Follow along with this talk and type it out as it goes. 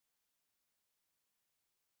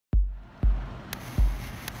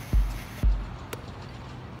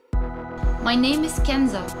My name is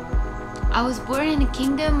Kenza. I was born in the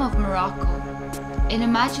Kingdom of Morocco, in a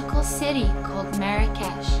magical city called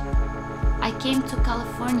Marrakesh. I came to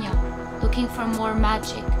California looking for more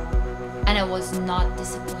magic, and I was not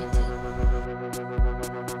disappointed.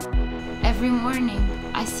 Every morning,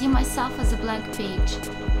 I see myself as a blank page.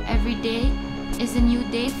 Every day is a new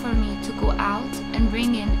day for me to go out and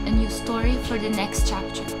bring in a new story for the next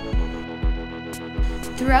chapter.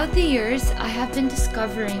 Throughout the years, I have been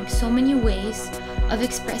discovering so many ways of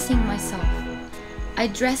expressing myself. I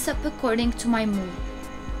dress up according to my mood.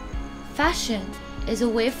 Fashion is a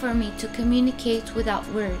way for me to communicate without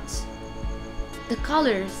words. The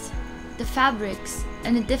colors, the fabrics,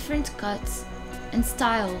 and the different cuts and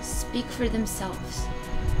styles speak for themselves.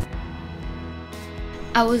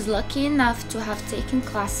 I was lucky enough to have taken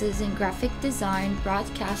classes in graphic design,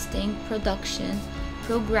 broadcasting, production,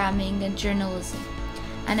 programming, and journalism,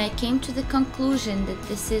 and I came to the conclusion that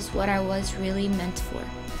this is what I was really meant for.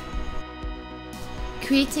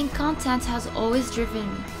 Creating content has always driven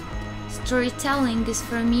me. Storytelling is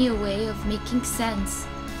for me a way of making sense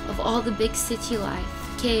of all the big city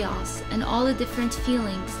life, chaos, and all the different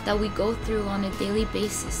feelings that we go through on a daily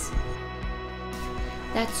basis.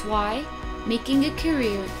 That's why making a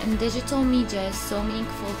career in digital media is so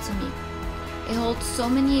meaningful to me. It holds so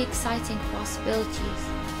many exciting possibilities.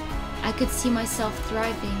 I could see myself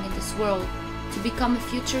thriving in this world to become a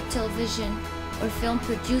future television or film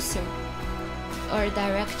producer, or a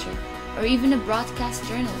director, or even a broadcast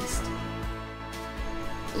journalist.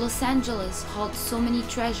 Los Angeles holds so many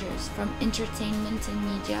treasures, from entertainment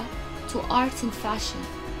and media to art and fashion.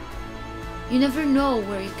 You never know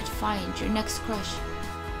where you could find your next crush.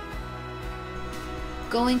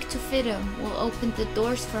 Going to FIDM will open the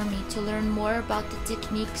doors for me to learn more about the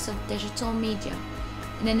techniques of digital media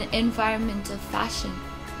in an environment of fashion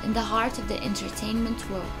in the heart of the entertainment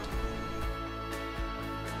world.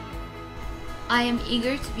 I am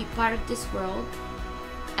eager to be part of this world,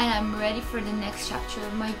 and I'm ready for the next chapter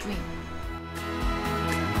of my dream.